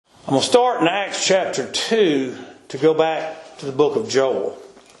I'm going to start in Acts chapter 2 to go back to the book of Joel.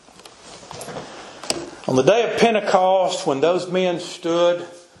 On the day of Pentecost, when those men stood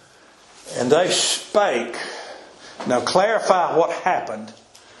and they spake, now clarify what happened.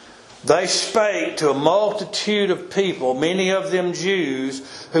 They spake to a multitude of people, many of them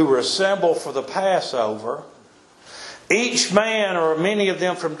Jews, who were assembled for the Passover. Each man, or many of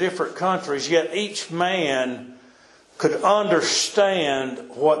them from different countries, yet each man could understand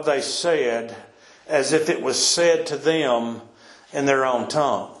what they said as if it was said to them in their own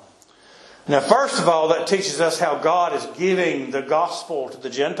tongue. Now, first of all, that teaches us how God is giving the gospel to the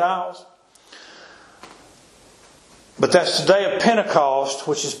Gentiles. But that's the day of Pentecost,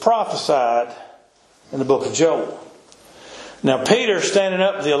 which is prophesied in the book of Joel. Now, Peter, standing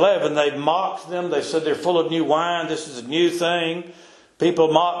up to the 11, they mocked them. They said they're full of new wine. This is a new thing.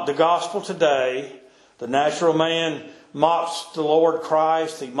 People mock the gospel today. The natural man mocks the Lord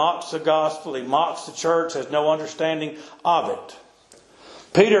Christ. He mocks the gospel. He mocks the church. Has no understanding of it.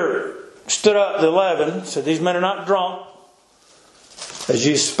 Peter stood up to the 11, said, "These men are not drunk, as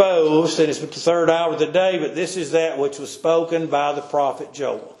you suppose, and it's but the third hour of the day, but this is that which was spoken by the prophet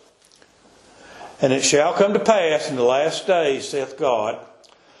Joel. And it shall come to pass in the last days, saith God,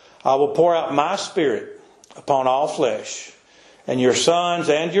 I will pour out my spirit upon all flesh, and your sons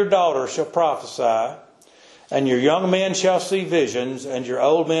and your daughters shall prophesy, and your young men shall see visions, and your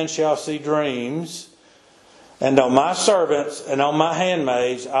old men shall see dreams. And on my servants and on my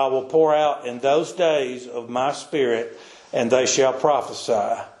handmaids I will pour out in those days of my spirit, and they shall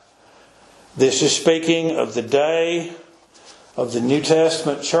prophesy." This is speaking of the day of the New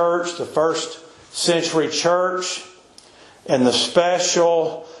Testament church, the first century church, and the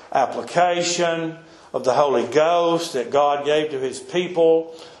special application of the Holy Ghost that God gave to His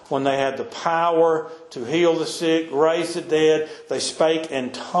people when they had the power to heal the sick, raise the dead. They spake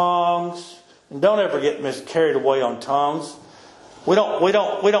in tongues. And don't ever get carried away on tongues. We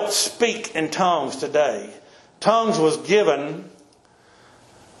don't speak in tongues today. Tongues was given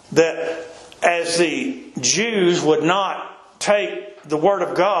that as the Jews would not take the Word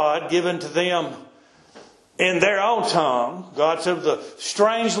of God given to them in their own tongue. God said, "The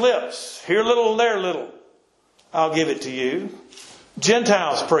strange lips, here little, there little, I'll give it to you."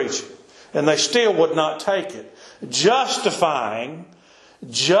 Gentiles preach it, and they still would not take it. Justifying,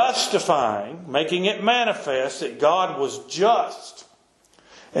 making it manifest that God was just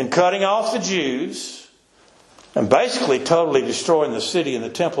and cutting off the Jews and basically totally destroying the city and the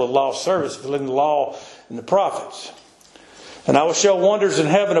temple of law service, fulfilling the law and the prophets. "And I will show wonders in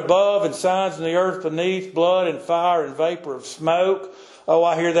heaven above and signs in the earth beneath, blood and fire and vapor of smoke." Oh,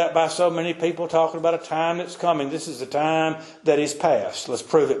 I hear that by so many people talking about a time that's coming. This is the time that is past. Let's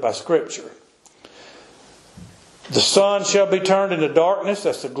prove it by Scripture. "The sun shall be turned into darkness."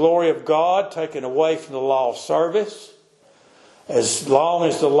 That's the glory of God taken away from the law of service. As long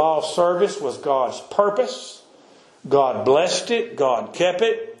as the law of service was God's purpose, God blessed it, God kept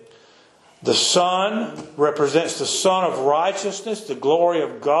it. The sun represents the Son of righteousness. The glory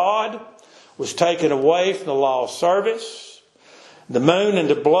of God was taken away from the law of service. The moon and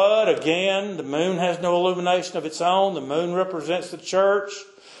the blood, again, the moon has no illumination of its own. The moon represents the church.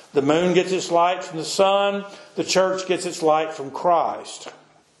 The moon gets its light from the sun. The church gets its light from Christ.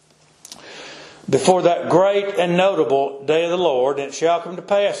 "Before that great and notable day of the Lord, and it shall come to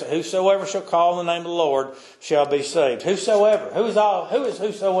pass that whosoever shall call on the name of the Lord shall be saved." Whosoever. Who is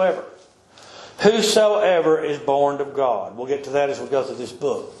whosoever? Whosoever is born of God. We'll get to that as we go through this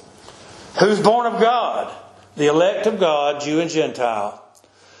book. Who's born of God? The elect of God, Jew and Gentile.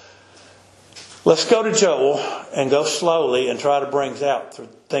 Let's go to Joel and go slowly and try to bring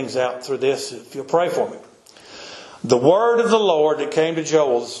things out through this, if you'll pray for me. The word of the Lord that came to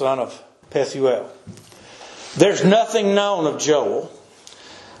Joel, the son of Pethuel. There's nothing known of Joel.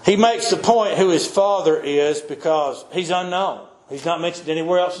 He makes the point who his father is because he's unknown. He's not mentioned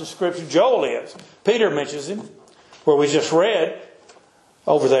anywhere else in Scripture. Joel is. Peter mentions him, where we just read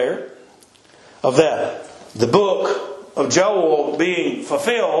over there of that. The book of Joel being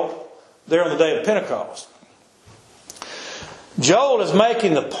fulfilled there on the day of Pentecost. Joel is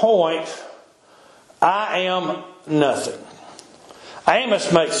making the point, I am nothing.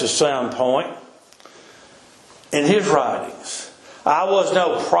 Amos makes the sound point in his writings. I was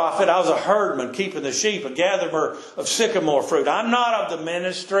no prophet. I was a herdman keeping the sheep, a gatherer of sycamore fruit. I'm not of the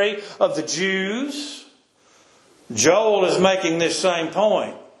ministry of the Jews. Joel is making this same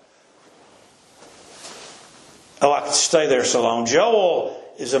point. Oh, I could stay there so long. Joel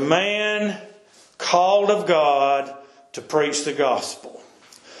is a man called of God to preach the gospel.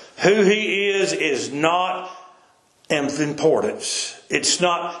 Who he is not importance. It's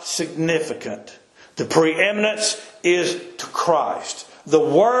not significant. The preeminence is to Christ. The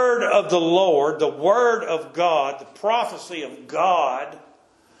word of the Lord, the word of God, the prophecy of God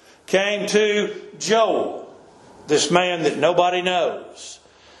came to Joel, this man that nobody knows.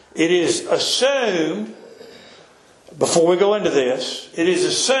 It is assumed, before we go into this, it is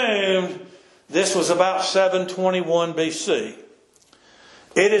assumed this was about 721 BC.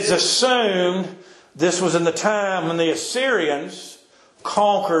 It is assumed this was in the time when the Assyrians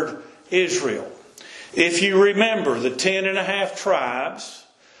conquered Israel. If you remember, the 10.5 tribes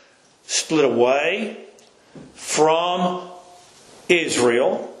split away from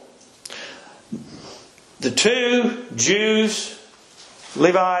Israel. The 2 Jews,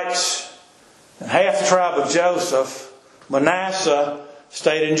 Levites, and half the tribe of Joseph, Manasseh,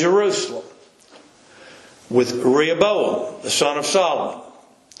 stayed in Jerusalem with Rehoboam, the son of Solomon.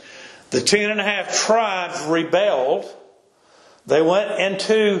 The 10.5 tribes rebelled. They went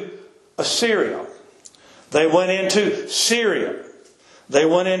into Assyria. They went into Syria. They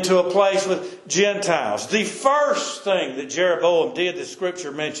went into a place with Gentiles. The first thing that Jeroboam did, the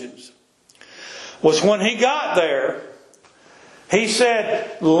scripture mentions, was when he got there, he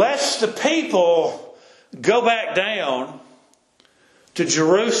said, lest the people go back down to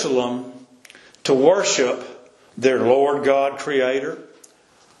Jerusalem to worship their Lord God Creator.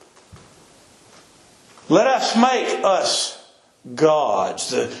 Let us make us gods.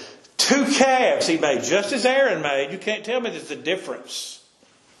 The 2 calves he made, just as Aaron made. You can't tell me there's a difference,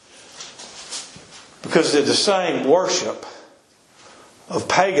 because they're the same worship of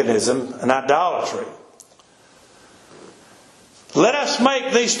paganism and idolatry. Let us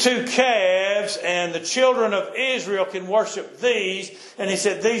make these 2 calves, and the children of Israel can worship these. And he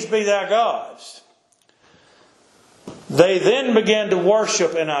said, these be thy gods. They then began to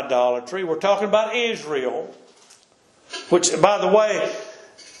worship in idolatry. We're talking about Israel, which, by the way,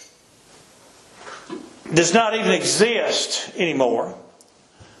 does not even exist anymore.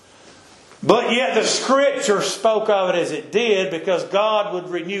 But yet the Scripture spoke of it as it did, because God would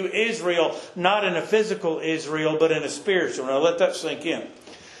renew Israel, not in a physical Israel, but in a spiritual. Now let that sink in.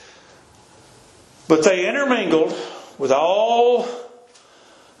 But they intermingled with all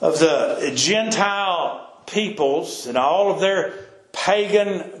of the Gentile peoples and all of their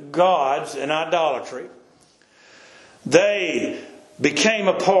pagan gods and idolatry. They became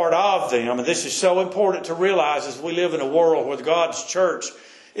a part of them. And this is so important to realize as we live in a world where God's church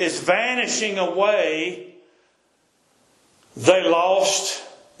is vanishing away. They lost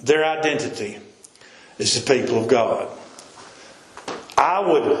their identity as the people of God. I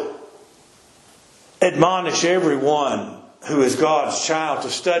would admonish everyone who is God's child to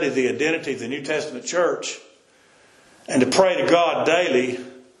study the identity of the New Testament church and to pray to God daily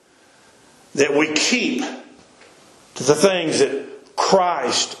that we keep to the things that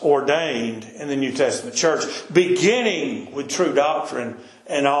Christ ordained in the New Testament church, beginning with true doctrine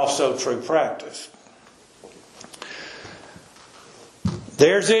and also true practice.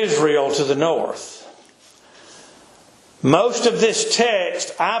 There's Israel to the north. Most of this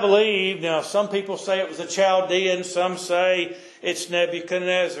text, I believe, now some people say it was a Chaldean, some say it's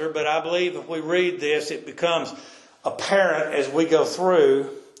Nebuchadnezzar, but I believe if we read this, it becomes apparent as we go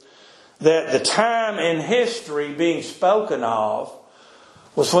through that the time in history being spoken of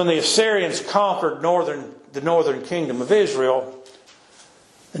was when the Assyrians conquered the northern kingdom of Israel,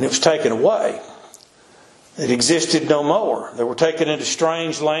 and it was taken away. It existed no more. They were taken into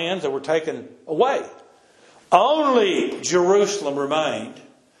strange lands. They were taken away. Only Jerusalem remained.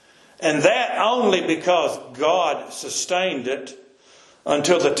 And that only because God sustained it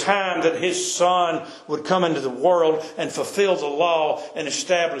until the time that His Son would come into the world and fulfill the law and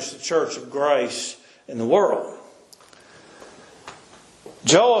establish the church of grace in the world.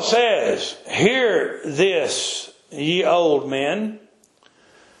 Joel says, "Hear this, ye old men,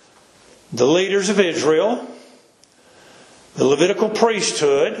 the leaders of Israel, the Levitical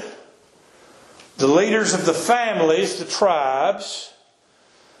priesthood, the leaders of the families, the tribes,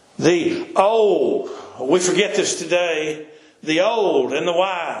 the old." We forget this today. The old and the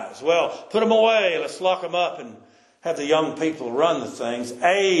wise. Well, put them away. Let's lock them up and have the young people run the things.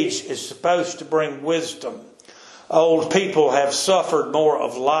 Age is supposed to bring wisdom. Old people have suffered more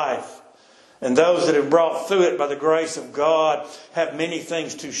of life. And those that have brought through it by the grace of God have many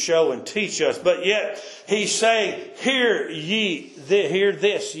things to show and teach us. But yet, He's saying, hear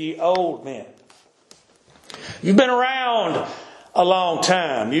this, ye old men. You've been around a long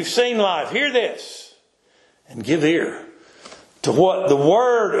time. You've seen life. Hear this and give ear to what the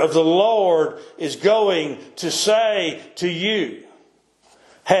word of the Lord is going to say to you.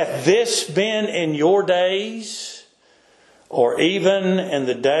 Hath this been in your days? or even in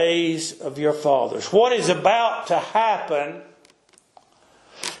the days of your fathers. What is about to happen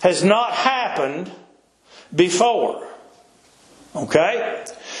has not happened before. Okay?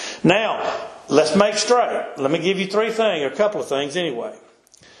 Now, let's make straight. Let me give you a couple of things anyway.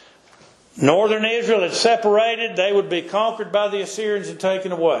 Northern Israel had separated. They would be conquered by the Assyrians and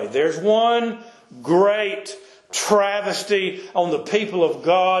taken away. There's one great travesty on the people of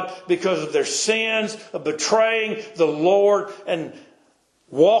God because of their sins of betraying the Lord and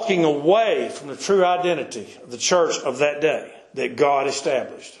walking away from the true identity of the church of that day that God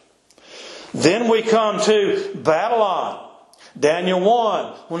established. Then we come to Babylon. Daniel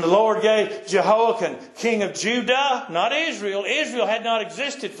 1, when the Lord gave Jehoiakim, king of Judah, not Israel. Israel had not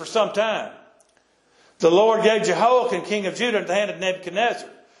existed for some time. The Lord gave Jehoiakim, king of Judah, into the hand of Nebuchadnezzar.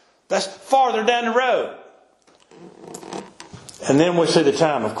 That's farther down the road. And then we see the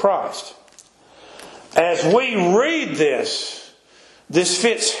time of Christ. As we read this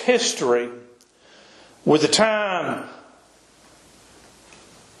fits history with the time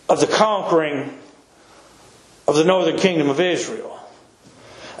of the conquering of the northern kingdom of Israel.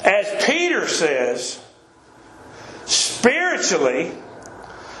 As Peter says, spiritually,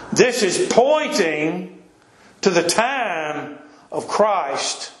 this is pointing to the time of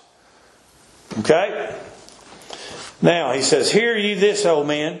Christ. Okay? Now, he says, hear ye this, O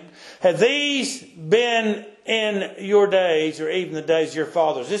men. Have these been in your days, or even the days of your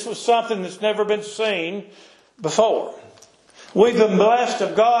fathers? This was something that's never been seen before. We've been blessed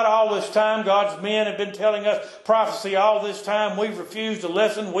of God all this time. God's men have been telling us prophecy all this time. We've refused to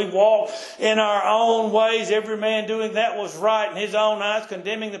listen. We've walked in our own ways. Every man doing that was right in his own eyes,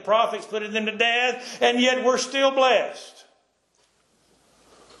 condemning the prophets, putting them to death, and yet we're still blessed.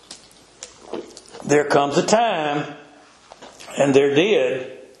 There comes a time, and there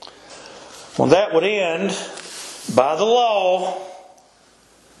did, when that would end by the law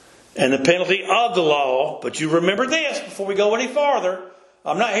and the penalty of the law. But you remember this before we go any farther.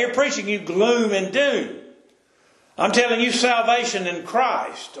 I'm not here preaching you gloom and doom. I'm telling you salvation in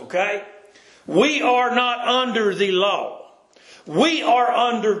Christ, okay? We are not under the law. We are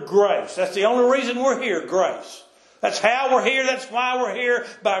under grace. That's the only reason we're here, grace. That's how we're here. That's why we're here,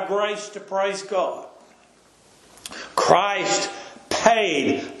 by grace to praise God. Christ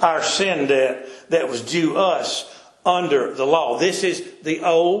paid our sin debt that was due us under the law. This is the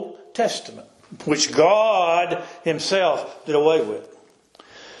Old Testament, which God Himself did away with.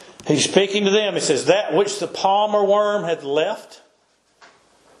 He's speaking to them. He says, that which the palmer worm hath left,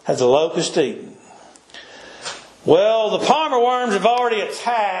 hath the locust eaten. Well, the palmer worms have already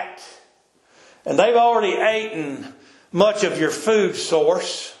attacked, and they've already eaten much of your food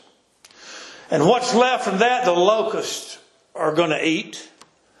source. And what's left from that, the locusts are going to eat.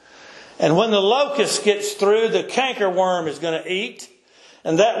 And when the locust gets through, the cankerworm is going to eat.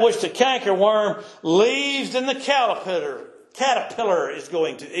 And that which the cankerworm leaves, then the caterpillar is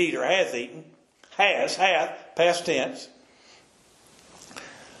going to eat, or hath eaten. Hath, past tense.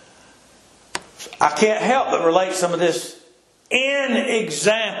 I can't help but relate some of this in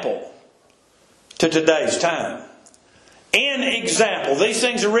example to today's time. In example. These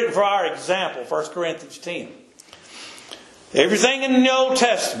things are written for our example. 1 Corinthians 10. Everything in the Old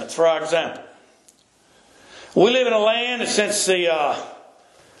Testament is for our example. We live in a land that since the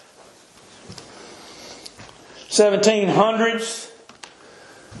 1700s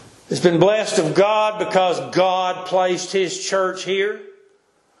has been blessed of God because God placed His church here.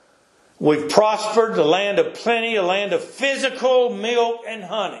 We've prospered, a land of plenty, a land of physical milk and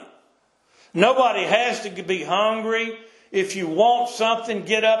honey. Nobody has to be hungry. If you want something,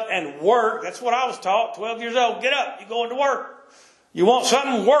 get up and work. That's what I was taught, 12 years old. Get up, you're going to work. You want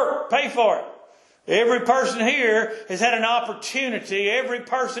something, work, pay for it. Every person here has had an opportunity. Every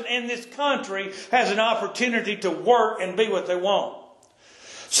person in this country has an opportunity to work and be what they want.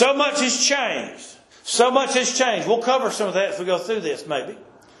 So much has changed. So much has changed. We'll cover some of that as we go through this, maybe.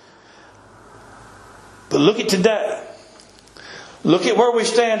 But look at today. Look at where we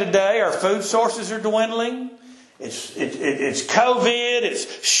stand today. Our food sources are dwindling. It's COVID.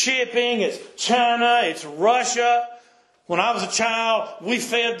 It's shipping. It's China. It's Russia. When I was a child, we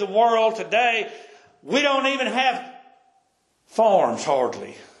fed the world. Today, we don't even have farms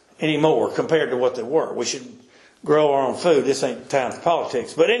hardly anymore compared to what they were. We should grow our own food. This ain't time for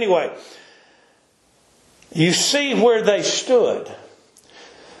politics. But anyway, you see where they stood.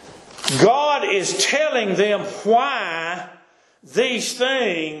 God is telling them why these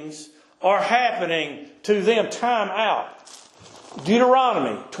things are happening to them. Time out.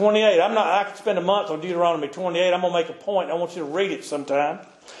 Deuteronomy 28. I could spend a month on Deuteronomy 28. I'm going to make a point. I want you to read it sometime.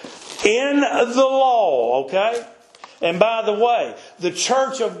 In the law, okay? And by the way, the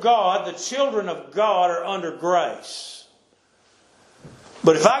church of God, the children of God are under grace.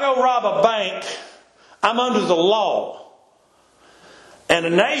 But if I go rob a bank, I'm under the law. And a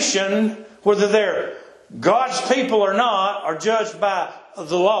nation, whether they're God's people or not, are judged by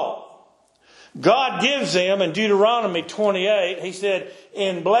the law. God gives them in Deuteronomy 28, He said,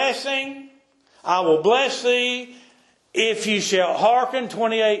 in blessing, I will bless thee if you shall hearken,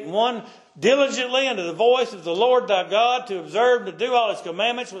 28:1, diligently unto the voice of the Lord thy God, to observe and to do all His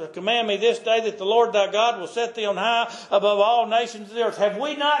commandments, which command me this day, that the Lord thy God will set thee on high above all nations of the earth. Have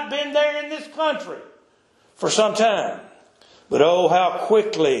we not been there in this country for some time? But oh, how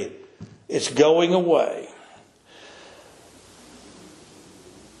quickly it's going away.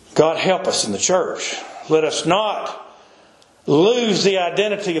 God help us in the church. Let us not lose the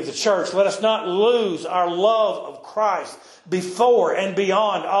identity of the church. Let us not lose our love of Christ before and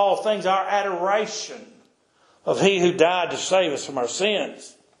beyond all things, our adoration of He who died to save us from our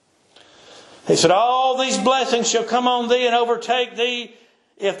sins. He said, all these blessings shall come on thee and overtake thee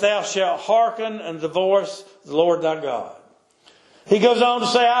if thou shalt hearken unto the voice of the Lord thy God. He goes on to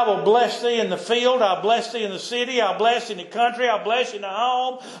say, I will bless thee in the field, I'll bless thee in the city, I'll bless in the country, I'll bless in the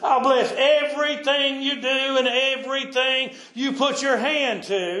home, I'll bless everything you do and everything you put your hand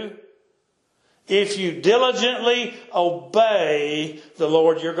to if you diligently obey the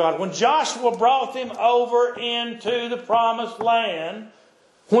Lord your God. When Joshua brought them over into the promised land,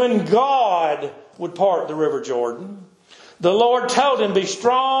 when God would part the river Jordan, the Lord told him, be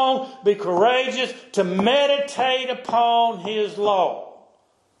strong, be courageous, to meditate upon His law.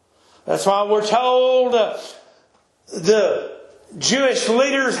 That's why we're told the Jewish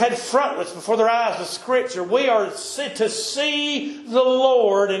leaders had frontlets before their eyes of Scripture. We are to see the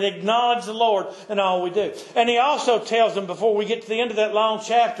Lord and acknowledge the Lord in all we do. And He also tells them before we get to the end of that long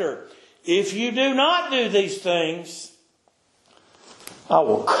chapter, if you do not do these things, I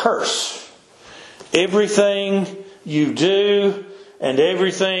will curse everything you do and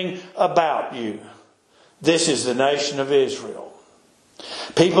everything about you. This is the nation of Israel.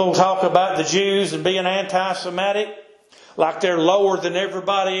 People talk about the Jews and being anti-Semitic like they're lower than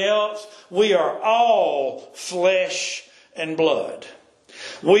everybody else. We are all flesh and blood.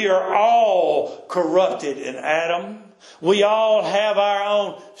 We are all corrupted in Adam. We all have our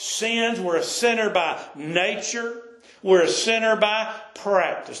own sins. We're a sinner by nature. We're a sinner by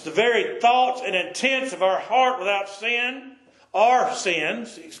practice. The very thoughts and intents of our heart without sin are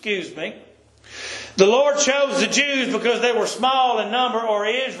sins. The Lord chose the Jews because they were small in number, or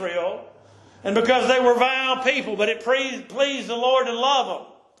Israel, and because they were vile people. But it pleased the Lord to love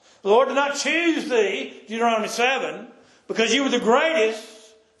them. The Lord did not choose thee, Deuteronomy 7, because you were the greatest,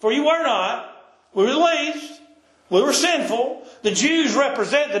 for you were not. We were the least. We were sinful. The Jews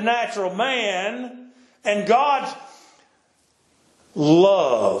represent the natural man, and God's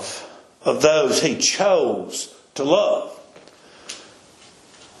love of those He chose to love.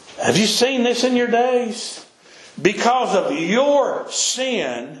 Have you seen this in your days? Because of your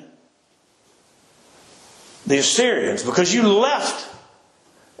sin, the Assyrians, because you left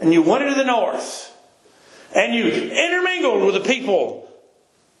and you went into the north and you intermingled with the people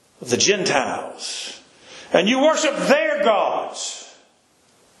of the Gentiles and you worshiped their gods.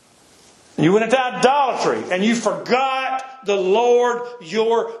 You went into idolatry and you forgot the Lord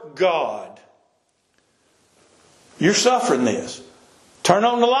your God. You're suffering this. Turn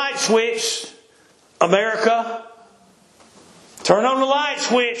on the light switch, America. Turn on the light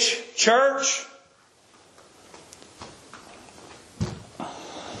switch, church.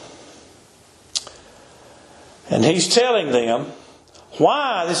 And He's telling them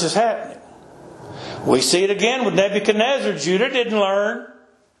why this is happening. We see it again with Nebuchadnezzar. Judah didn't learn.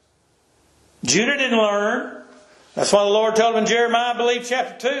 That's why the Lord told him in Jeremiah, I believe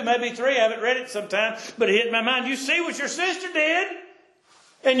chapter 2, maybe 3. I haven't read it sometime, but it hit my mind. You see what your sister did,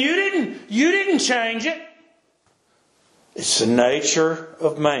 and you didn't change it. It's the nature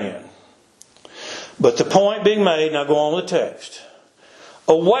of man. But the point being made, now go on with the text.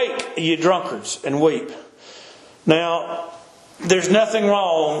 Awake, ye drunkards, and weep. Now, there's nothing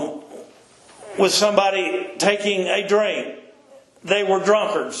wrong with somebody taking a drink. They were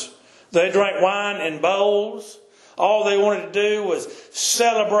drunkards. They drank wine in bowls. All they wanted to do was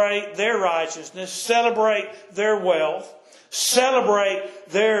celebrate their righteousness, celebrate their wealth, celebrate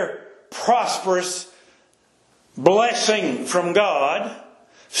their prosperous blessing from God,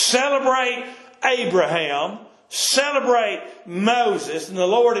 celebrate Abraham, celebrate Moses, and the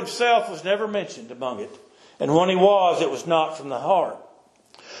Lord Himself was never mentioned among it. And when He was, it was not from the heart.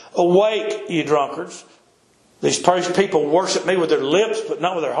 Awake, ye drunkards. These people worship me with their lips, but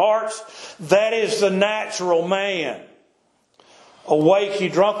not with their hearts. That is the natural man. Awake, ye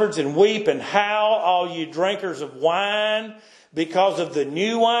drunkards, and weep and howl, all ye drinkers of wine, because of the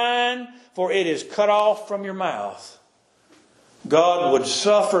new wine, for it is cut off from your mouth. God would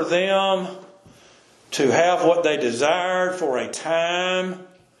suffer them to have what they desired for a time,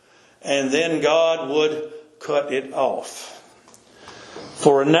 and then God would cut it off.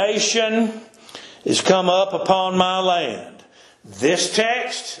 For a nation is come up upon my land. This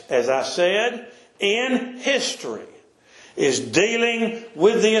text, as I said, in history, is dealing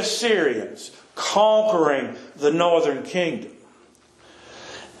with the Assyrians conquering the northern kingdom.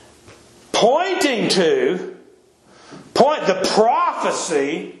 The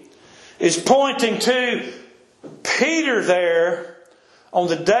prophecy is pointing to Peter there on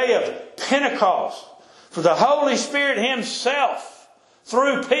the day of Pentecost. For the Holy Spirit Himself,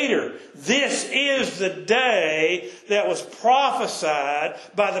 through Peter, this is the day that was prophesied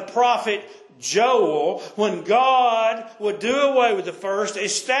by the prophet Joel, when God would do away with the first,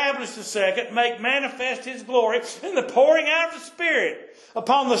 establish the second, make manifest His glory, and the pouring out of the Spirit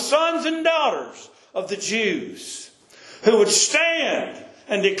upon the sons and daughters of the Jews, who would stand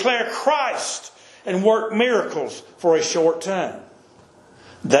and declare Christ and work miracles for a short time.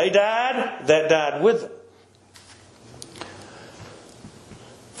 They died, that died with them.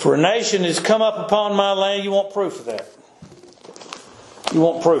 For a nation has come up upon my land. You want proof of that? You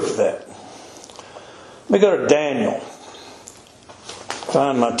want proof of that? Let me go to Daniel.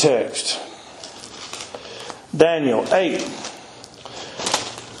 Find my text. Daniel 8.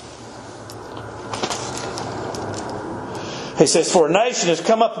 He says, for a nation has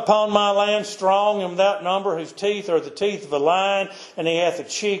come up upon my land, strong and without number, whose teeth are the teeth of a lion, and he hath the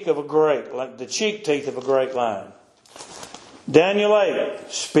cheek teeth of a great lion. Daniel 8,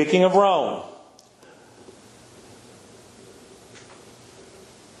 speaking of Rome.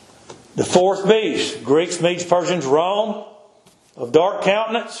 The fourth beast, Greeks, Medes, Persians, Rome, of dark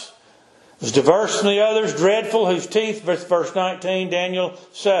countenance, was diverse from the others, dreadful, whose teeth, verse 19, Daniel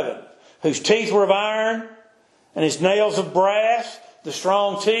 7, whose teeth were of iron, and his nails of brass, the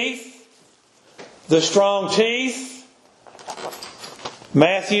strong teeth.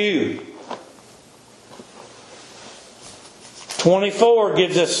 Matthew 24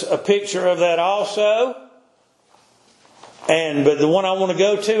 gives us a picture of that also. But the one I want to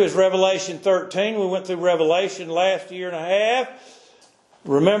go to is Revelation 13. We went through Revelation last year and a half.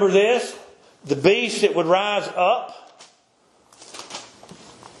 Remember this. The beast that would rise up.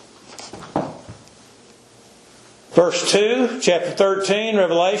 Verse 2, chapter 13,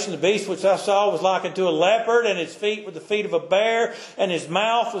 Revelation, the beast which I saw was like unto a leopard, and his feet were the feet of a bear, and his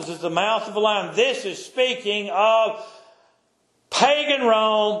mouth was as the mouth of a lion. This is speaking of pagan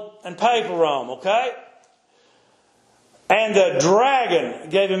Rome and papal Rome, okay? And the dragon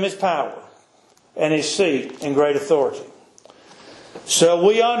gave him his power and his seat and great authority. So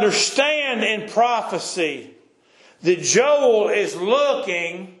we understand in prophecy that Joel is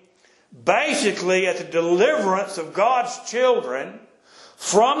looking basically at the deliverance of God's children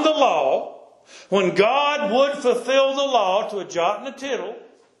from the law. When God would fulfill the law to a jot and a tittle,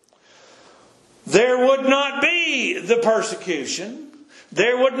 there would not be the persecution.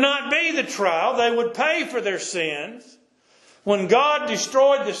 There would not be the trial. They would pay for their sins. When God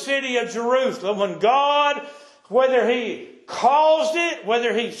destroyed the city of Jerusalem, when God, whether He caused it,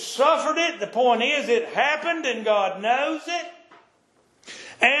 whether He suffered it, the point is it happened and God knows it.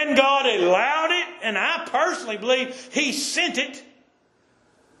 And God allowed it, and I personally believe He sent it,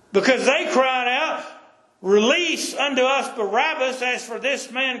 because they cried out, release unto us Barabbas, as for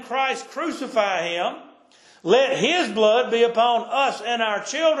this man Christ crucify him. Let His blood be upon us and our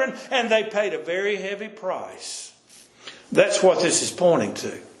children. And they paid a very heavy price. That's what this is pointing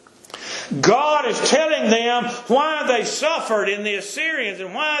to. God is telling them why they suffered in the Assyrians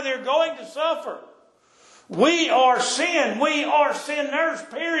and why they're going to suffer. We are sin. We are sinners,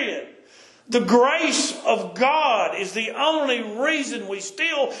 period. The grace of God is the only reason we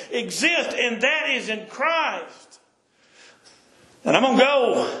still exist, and that is in Christ. And I'm going to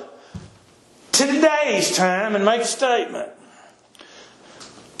go to today's time and make a statement.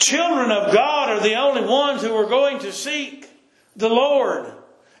 Children of God are the only ones who are going to seek the Lord,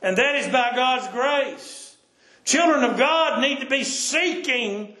 and that is by God's grace. Children of God need to be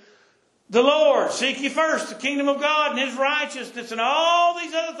seeking the Lord. Seek ye first the kingdom of God and His righteousness, and all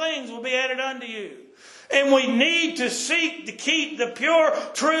these other things will be added unto you. And we need to seek to keep the pure,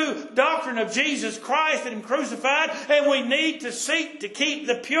 true doctrine of Jesus Christ and Him crucified. And we need to seek to keep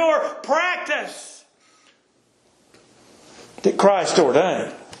the pure practice that Christ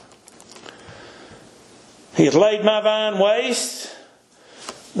ordained. He hath laid my vine waste.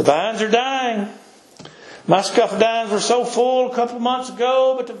 The vines are dying. My scuffadines were so full a couple of months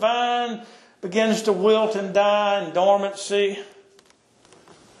ago, but the vine begins to wilt and die in dormancy.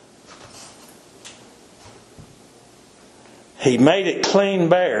 He made it clean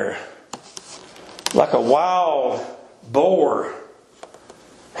bare, like a wild boar.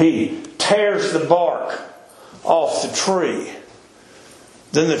 He tears the bark off the tree.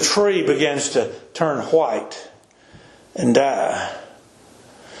 Then the tree begins to turn white and die.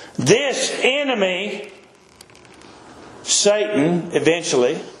 This enemy, Satan,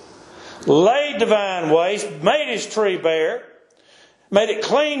 eventually, laid the vine waste, made his tree bare, made it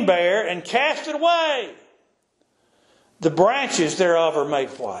clean bare, and cast it away. The branches thereof are made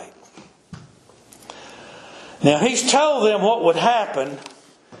white. Now he's told them what would happen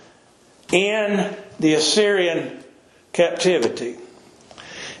in the Assyrian captivity.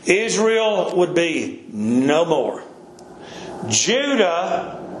 Israel would be no more.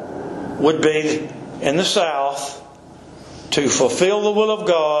 Judah would be in the south to fulfill the will of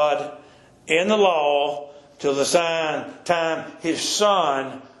God in the law till the time his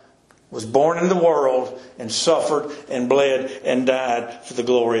son was born in the world and suffered and bled and died for the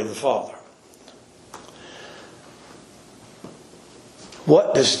glory of the Father.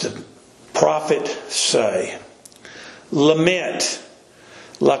 What does the prophet say? Lament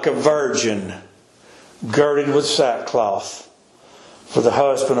like a virgin girded with sackcloth for the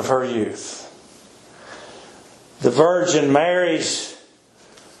husband of her youth. The virgin marries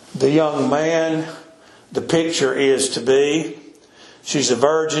the young man. The picture is to be, she's a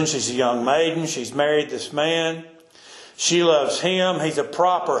virgin, she's a young maiden, she's married this man. She loves him. He's a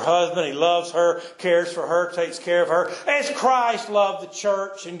proper husband. He loves her, cares for her, takes care of her, as Christ loved the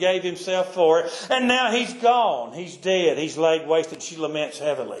church and gave himself for it. And now he's gone. He's dead. He's laid waste, and she laments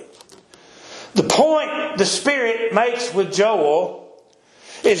heavily. The point the Spirit makes with Joel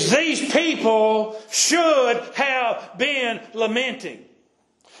is these people should have been lamenting.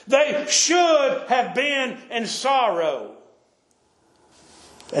 They should have been in sorrow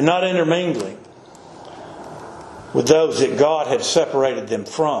and not intermingling with those that God had separated them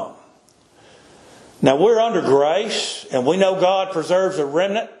from. Now we're under grace, and we know God preserves a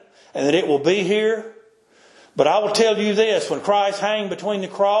remnant and that it will be here. But I will tell you this, when Christ hung between the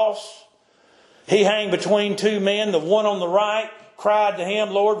cross, he hung between two men. The one on the right cried to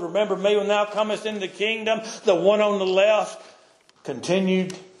him, Lord, remember me when thou comest into the kingdom. The one on the left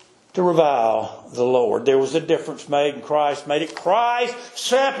continued to revile the Lord. There was a difference made, and Christ made it. Christ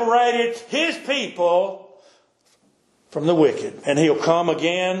separated his people from the wicked. And he'll come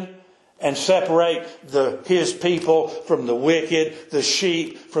again and separate his people from the wicked, the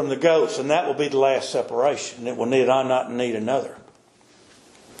sheep from the goats. And that will be the last separation. It will not need another.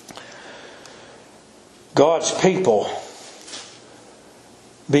 God's people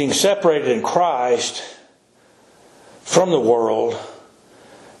being separated in Christ from the world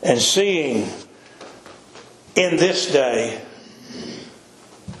and seeing in this day,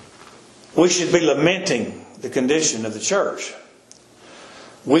 we should be lamenting the condition of the church.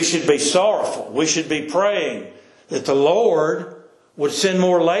 We should be sorrowful. We should be praying that the Lord would send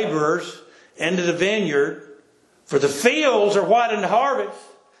more laborers into the vineyard, for the fields are white unto harvest.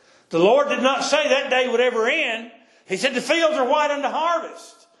 The Lord did not say that day would ever end. He said the fields are white unto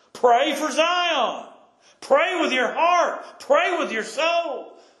harvest. Pray for Zion. Pray with your heart. Pray with your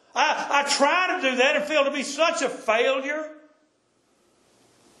soul. I try to do that and feel to be such a failure.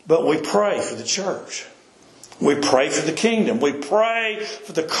 But we pray for the church. We pray for the kingdom. We pray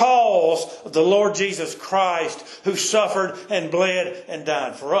for the cause of the Lord Jesus Christ, who suffered and bled and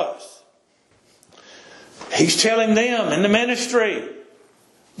died for us. He's telling them in the ministry,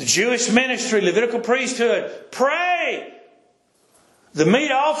 the Jewish ministry, Levitical priesthood, pray. The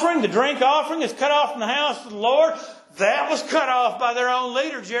meat offering, the drink offering is cut off from the house of the Lord. That was cut off by their own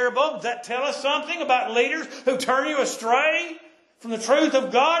leader, Jeroboam. Does that tell us something about leaders who turn you astray from the truth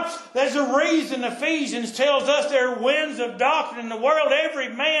of God? There's a reason Ephesians tells us there are winds of doctrine in the world. Every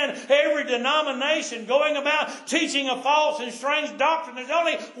man, every denomination going about teaching a false and strange doctrine. There's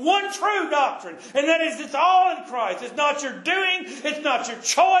only one true doctrine, and that is it's all in Christ. It's not your doing. It's not your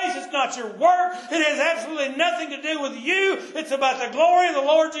choice. It's not your work. It has absolutely nothing to do with you. It's about the glory of the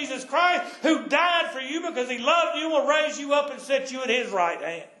Lord Jesus Christ, who died for you because He loved you and will raise you up and set you at His right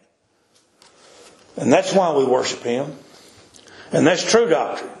hand. And that's why we worship Him. And that's true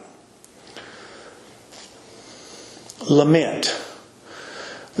doctrine. Lament.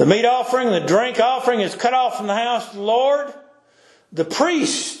 The meat offering, the drink offering is cut off from the house of the Lord. The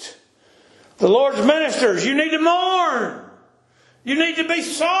priest, the Lord's ministers, you need to mourn. You need to be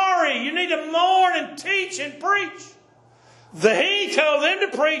sorry. You need to mourn and teach and preach. He told them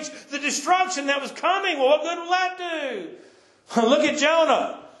to preach the destruction that was coming. Well, what good will that do? Look at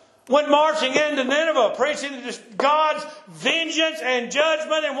Jonah. Went marching into Nineveh, preaching God's vengeance and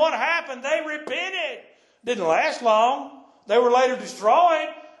judgment. And what happened? They repented. Didn't last long. They were later destroyed.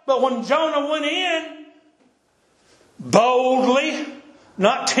 But when Jonah went in, boldly,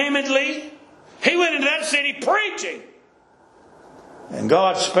 not timidly, he went into that city preaching. And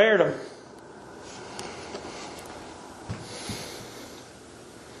God spared him.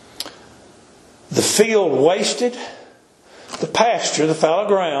 The field wasted, the pasture, the fallow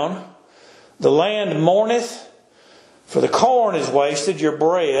ground, the land mourneth, for the corn is wasted, your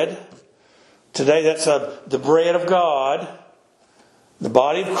bread. Today that's the bread of God, the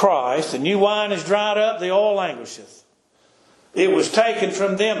body of Christ. The new wine is dried up, the oil languisheth. It was taken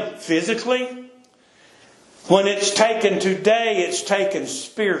from them physically. When it's taken today, it's taken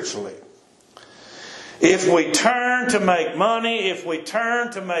spiritually. If we turn to make money, if we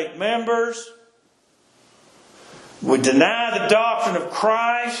turn to make members, we deny the doctrine of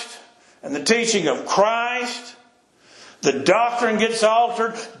Christ and the teaching of Christ, the doctrine gets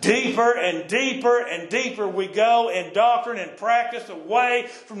altered. Deeper and deeper and deeper we go in doctrine and practice away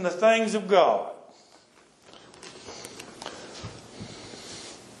from the things of God.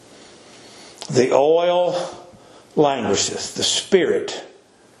 The oil languisheth. The Spirit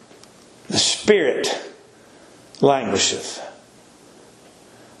languisheth.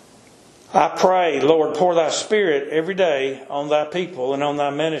 I pray, Lord, pour thy Spirit every day on thy people and on thy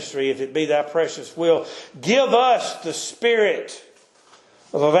ministry, if it be thy precious will. Give us the spirit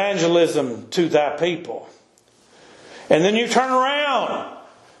of evangelism to thy people. And then you turn around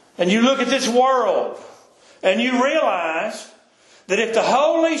and you look at this world and you realize that if the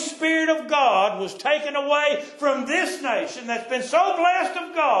Holy Spirit of God was taken away from this nation that's been so blessed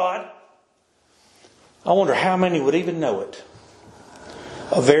of God, I wonder how many would even know it.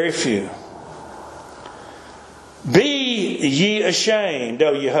 A very few. Be ye ashamed,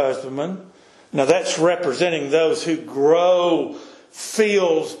 O ye husbandmen. Now that's representing those who grow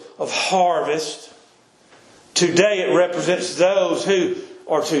fields of harvest. Today it represents those who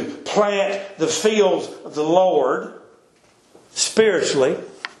are to plant the fields of the Lord spiritually.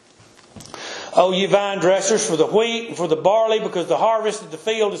 O ye vine dressers, for the wheat and for the barley, because the harvest of the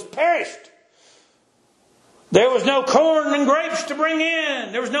field is perished. There was no corn and grapes to bring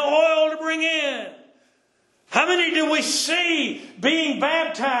in. There was no oil to bring in. How many do we see being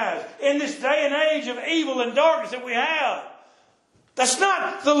baptized in this day and age of evil and darkness that we have? That's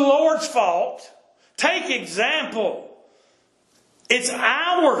not the Lord's fault. Take example. It's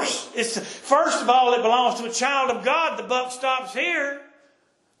ours. First of all, it belongs to a child of God. The buck stops here.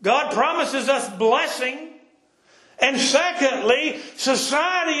 God promises us blessing. And secondly,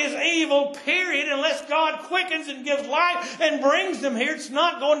 society is evil, period. Unless God quickens and gives life and brings them here, it's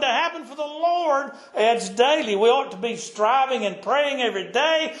not going to happen, for the Lord adds daily. We ought to be striving and praying every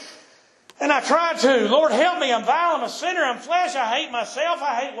day. And I try to. Lord, help me. I'm vile. I'm a sinner. I'm flesh. I hate myself.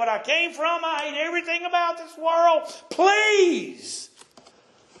 I hate what I came from. I hate everything about this world. Please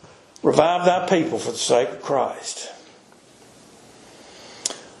revive thy people for the sake of Christ.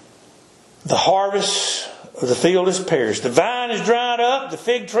 The harvest of the field is perished. The vine is dried up. The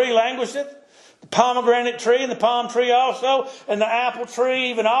fig tree languisheth. The pomegranate tree and the palm tree also. And the apple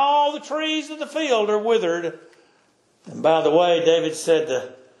tree. Even all the trees of the field are withered. And by the way, David said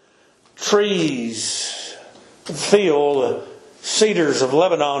the trees of the field, the cedars of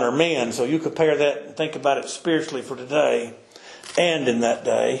Lebanon, are men. So you compare that and think about it spiritually for today and in that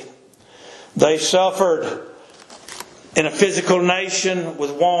day. They suffered in a physical nation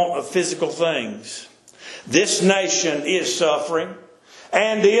with want of physical things. This nation is suffering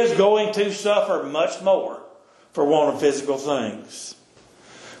and is going to suffer much more for want of physical things.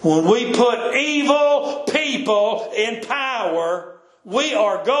 When we put evil people in power, we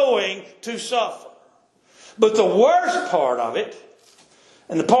are going to suffer. But the worst part of it,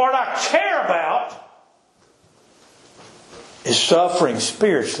 and the part I care about, is suffering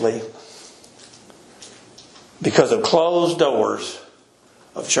spiritually because of closed doors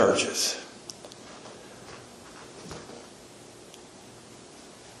of churches.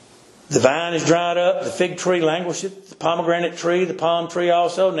 The vine is dried up, the fig tree languisheth, the pomegranate tree, the palm tree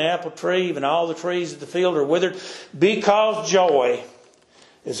also, and the apple tree, even all the trees of the field are withered, because joy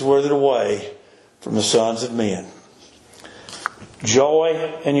is withered away from the sons of men.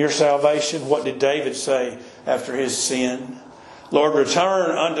 Joy in your salvation. What did David say after his sin? Lord,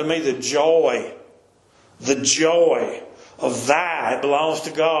 return unto me the joy of thy, it belongs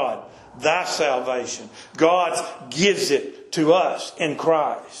to God, thy salvation. God gives it to us in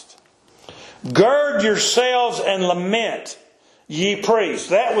Christ. Gird yourselves and lament, ye priests.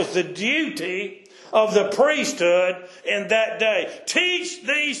 That was the duty of the priesthood in that day. Teach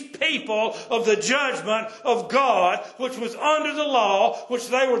these people of the judgment of God, which was under the law, which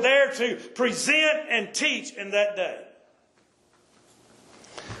they were there to present and teach in that day.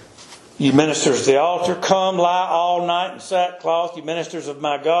 You ministers of the altar, come lie all night in sackcloth, you ministers of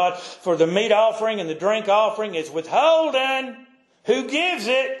my God. For the meat offering and the drink offering is withholden. Who gives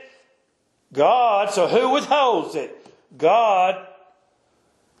it? God. So who withholds it? God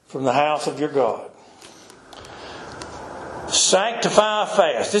from the house of your God. Sanctify a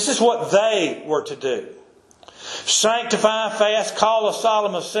fast. This is what they were to do. Sanctify a fast, call a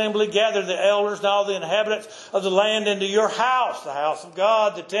solemn assembly, gather the elders and all the inhabitants of the land into your house, the house of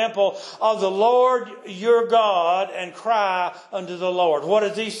God, the temple of the Lord your God, and cry unto the Lord. What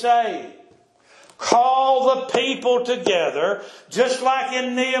does he say? Call the people together, just like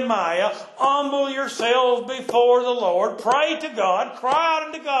in Nehemiah. Humble yourselves before the Lord. Pray to God, cry out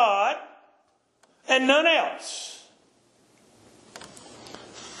unto God, and none else.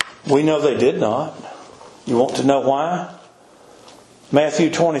 We know they did not. You want to know why?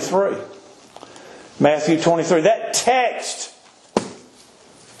 Matthew 23. Matthew 23. That text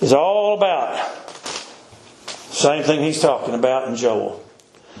is all about the same thing he's talking about in Joel.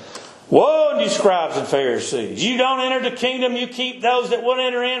 Woe unto you, scribes and Pharisees! You don't enter the kingdom, you keep those that would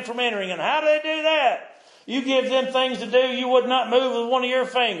enter in from entering. And how do they do that? You give them things to do you would not move with one of your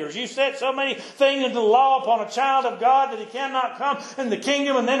fingers. You set so many things into the law upon a child of God that he cannot come in the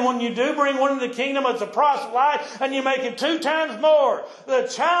kingdom. And then when you do bring one into the kingdom, it's a proselyte, and you make him 2 times more the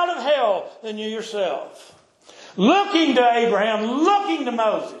child of hell than you yourself. Looking to Abraham, looking to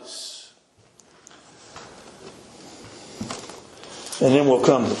Moses. And then we'll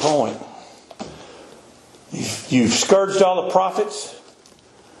come to the point. You've scourged all the prophets.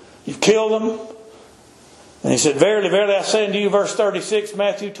 You've killed them. And he said, verily, verily, I say unto you, verse 36,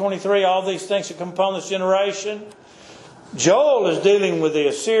 Matthew 23, all these things shall come upon this generation. Joel is dealing with the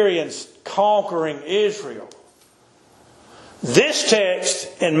Assyrians conquering Israel. This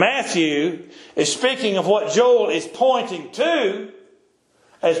text in Matthew is speaking of what Joel is pointing to.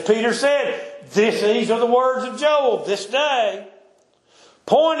 As Peter said, these are the words of Joel this day.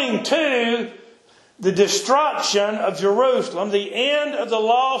 Pointing to the destruction of Jerusalem, the end of the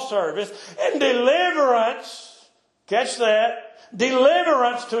law service, and deliverance, catch that,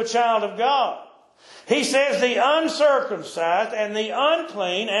 deliverance to a child of God. He says the uncircumcised and the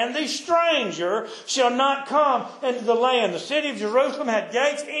unclean and the stranger shall not come into the land. The city of Jerusalem had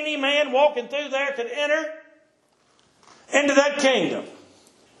gates. Any man walking through there could enter into that kingdom.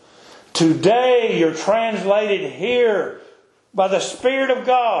 Today you're translated here by the Spirit of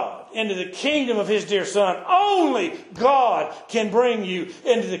God into the kingdom of His dear Son. Only God can bring you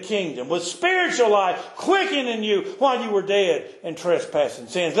into the kingdom with spiritual life quickening you while you were dead in trespassing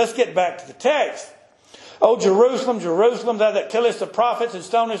sins. Let's get back to the text. O Jerusalem, Jerusalem, thou that killest the prophets and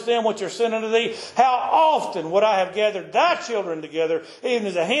stonest them which are sent unto thee, how often would I have gathered thy children together, even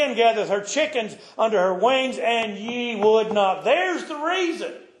as a hen gathereth her chickens under her wings, and ye would not. There's the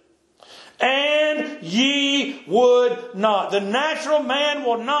reason. And ye would not. The natural man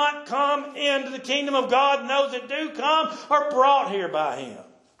will not come into the kingdom of God, and those that do come are brought here by him.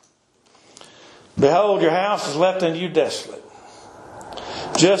 Behold, your house is left unto you desolate.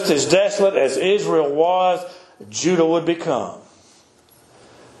 Just as desolate as Israel was, Judah would become.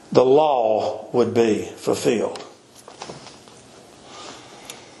 The law would be fulfilled.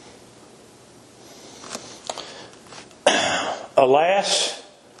 Alas,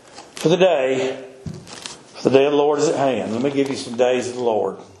 for the day of the Lord is at hand. Let me give you some days of the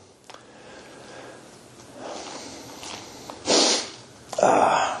Lord.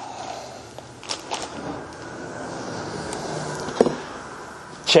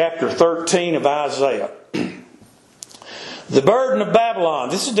 Chapter 13 of Isaiah. The burden of Babylon.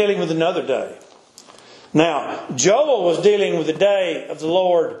 This is dealing with another day. Now, Joel was dealing with the day of the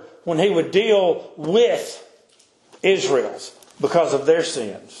Lord when he would deal with Israel's because of their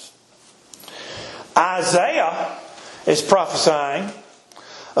sins. Isaiah is prophesying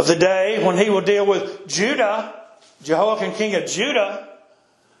of the day when he will deal with Judah, Jehoiakim, king of Judah,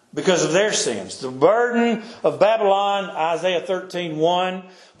 because of their sins. The burden of Babylon, Isaiah 13:1,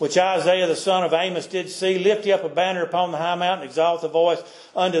 which Isaiah the son of Amos did see. Lift ye up a banner upon the high mountain, exalt the voice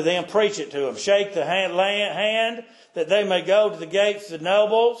unto them, preach it to them. Shake the hand that they may go to the gates of the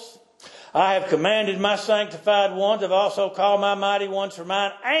nobles. I have commanded my sanctified ones, I've also called my mighty ones for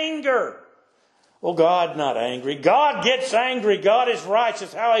mine anger. Well, God's not angry. God gets angry. God is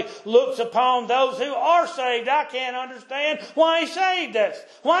righteous. How He looks upon those who are saved. I can't understand why He saved us.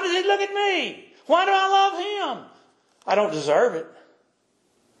 Why does He look at me? Why do I love Him? I don't deserve it.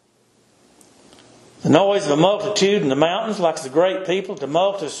 The noise of a multitude in the mountains, like the great people,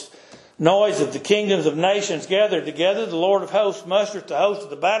 tumultuous noise of the kingdoms of nations gathered together. The Lord of hosts mustereth the host of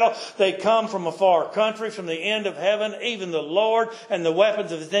the battle. They come from a far country, from the end of heaven, even the Lord, and the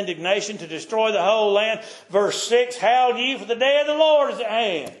weapons of His indignation to destroy the whole land. Verse 6, Howl ye, for the day of the Lord is at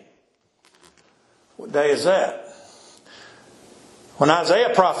hand. What day is that? When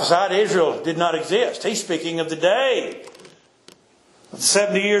Isaiah prophesied, Israel did not exist. He's speaking of the day of the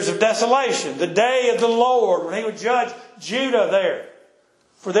 70 years of desolation. The day of the Lord, when He would judge Judah there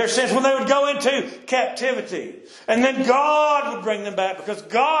for their sins, when they would go into captivity. And then God would bring them back, because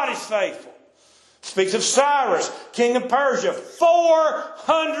God is faithful. Speaks of Cyrus, king of Persia,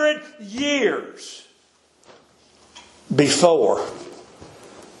 400 years before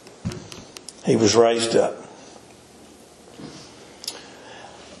he was raised up.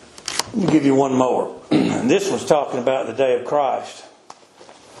 Let me give you one more. And this one's talking about the day of Christ.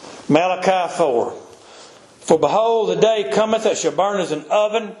 Malachi 4. For behold, the day cometh that shall burn as an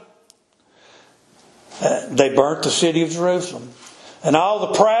oven. They burnt the city of Jerusalem. And all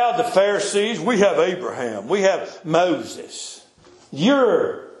the proud, the Pharisees, we have Abraham, we have Moses.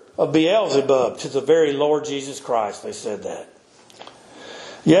 You're of Beelzebub to the very Lord Jesus Christ, they said that.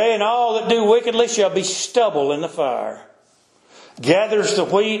 Yea, and all that do wickedly shall be stubble in the fire. Gathers the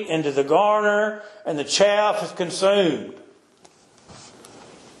wheat into the garner, and the chaff is consumed.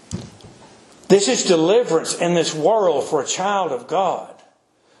 This is deliverance in this world for a child of God.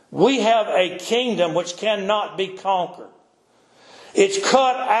 We have a kingdom which cannot be conquered. It's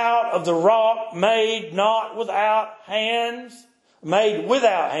cut out of the rock, made without hands, and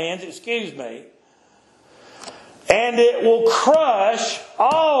it will crush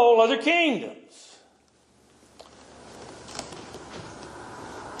all other kingdoms.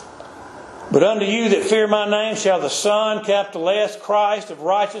 But unto you that fear my name shall the Son, capital S, Christ of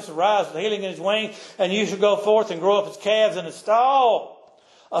righteousness, arise with healing in His wings, and you shall go forth and grow up as calves in a stall.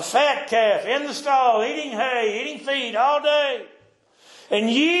 A fat calf in the stall, eating hay, eating feed all day. And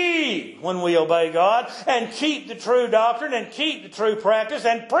ye, when we obey God, and keep the true doctrine, and keep the true practice,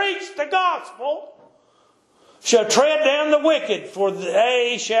 and preach the gospel, shall tread down the wicked, for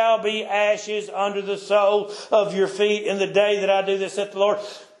they shall be ashes under the sole of your feet in the day that I do this, saith the Lord.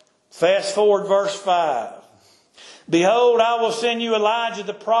 Fast forward verse 5. Behold, I will send you Elijah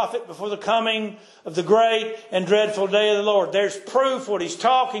the prophet before the coming of the great and dreadful day of the Lord. There's proof what he's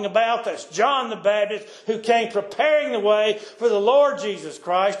talking about. That's John the Baptist, who came preparing the way for the Lord Jesus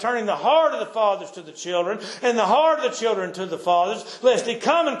Christ, turning the heart of the fathers to the children, and the heart of the children to the fathers, lest He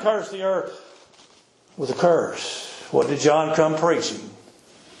come and curse the earth with a curse. What did John come preaching?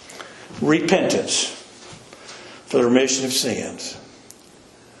 Repentance for the remission of sins.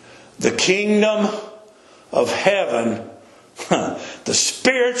 The kingdom of heaven, the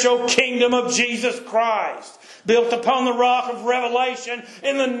spiritual kingdom of Jesus Christ, built upon the rock of revelation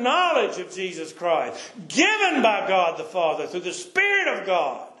in the knowledge of Jesus Christ, given by God the Father through the Spirit of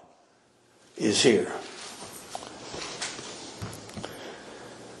God, is here.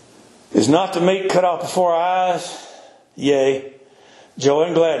 Is not the meat cut off before our eyes? Yea, joy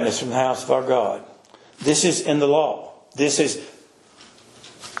and gladness from the house of our God. This is in the law. This is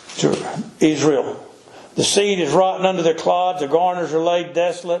Israel. The seed is rotten under their clods. The garners are laid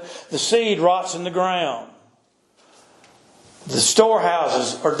desolate. The seed rots in the ground. The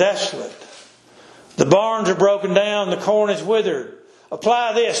storehouses are desolate. The barns are broken down. The corn is withered.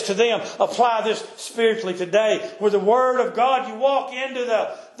 Apply this to them. Apply this spiritually today. Where the Word of God, you walk into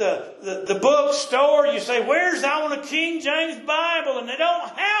the bookstore, you say, I want a King James Bible, and they don't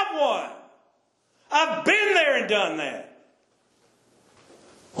have one. I've been there and done that.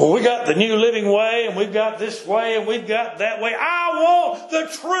 Well, we got the New Living Way, and we've got this way, and we've got that way. I want the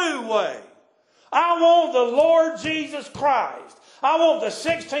true way. I want the Lord Jesus Christ. I want the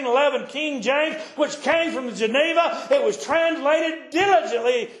 1611 King James, which came from Geneva. It was translated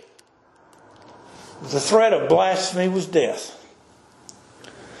diligently. The threat of blasphemy was death.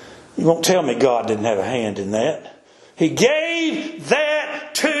 You won't tell me God didn't have a hand in that. He gave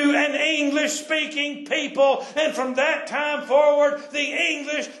that to an English-speaking people. And from that time forward, the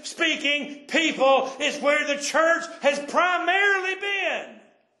English-speaking people is where the church has primarily been.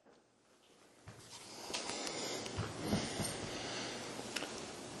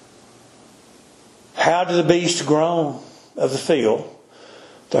 How do the beasts grow of the field?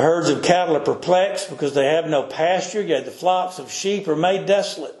 The herds of cattle are perplexed because they have no pasture, yet the flocks of sheep are made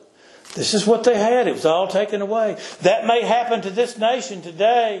desolate. This is what they had. It was all taken away. That may happen to this nation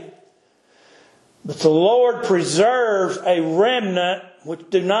today. But the Lord preserves a remnant which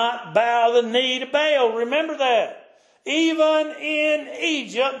do not bow the knee to Baal. Remember that. Even in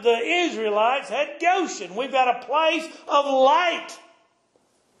Egypt, the Israelites had Goshen. We've got a place of light.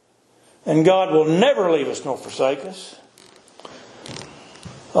 And God will never leave us nor forsake us.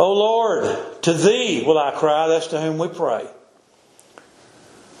 O Lord, to Thee will I cry. That's to whom we pray.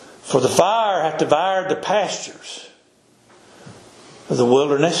 For the fire hath devoured the pastures of the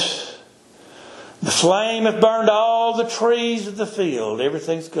wilderness. The flame hath burned all the trees of the field.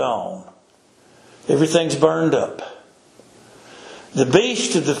 Everything's gone. Everything's burned up. The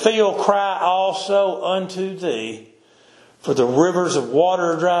beasts of the field cry also unto Thee. For the rivers of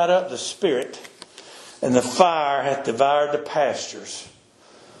water are dried up, the Spirit, and the fire hath devoured the pastures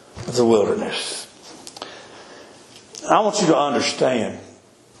of the wilderness. I want you to understand,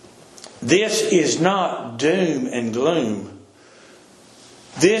 this is not doom and gloom.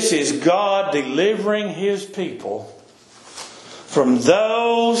 This is God delivering His people from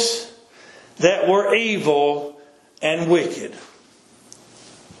those that were evil and wicked.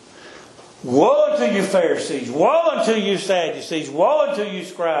 Woe unto you Pharisees, woe unto you Sadducees, woe unto you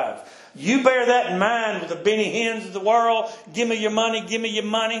scribes. You bear that in mind with the Benny Hinn's of the world. Give me your money, give me your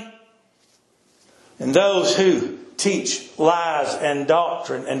money. And those who teach lies and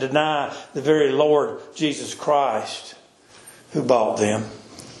doctrine and deny the very Lord Jesus Christ who bought them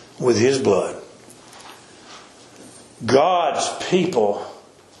with His blood. God's people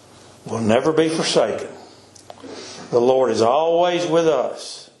will never be forsaken. The Lord is always with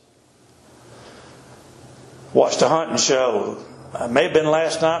us. Watched a hunting show. It may have been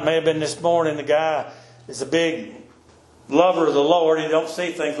last night, may have been this morning. The guy is a big lover of the Lord. He don't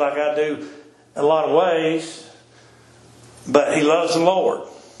see things like I do in a lot of ways. But he loves the Lord.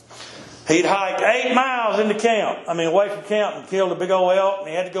 He'd hiked 8 miles into camp. Away from camp, and killed a big old elk. And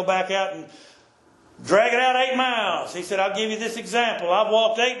he had to go back out and drag it out 8 miles. He said, I'll give you this example. I've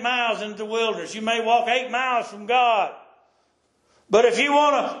walked 8 miles into the wilderness. You may walk 8 miles from God. But if you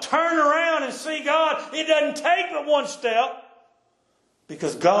want to turn around and see God, it doesn't take but one step.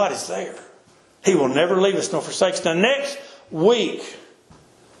 Because God is there. He will never leave us nor forsake us. Now next week,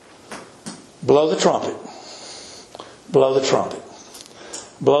 blow the trumpet. Blow the trumpet.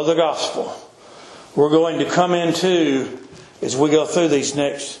 Blow the gospel. We're going to come into, as we go through these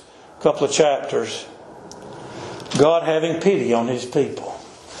next couple of chapters, God having pity on His people.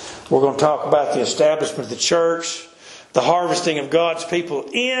 We're going to talk about the establishment of the church, the harvesting of God's people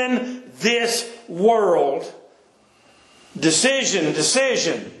in this world. Decision. In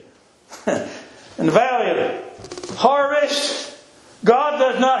the valley of harvest, God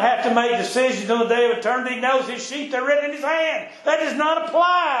does not have to make decisions on the day of eternity. He knows His sheep, they're written in His hand. That does not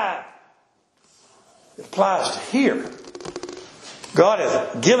apply. It applies to here. God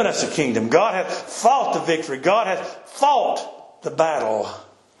has given us a kingdom. God hath fought the victory. God hath fought the battle.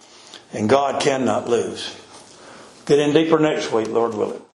 And God cannot lose. Get in deeper next week, Lord willing.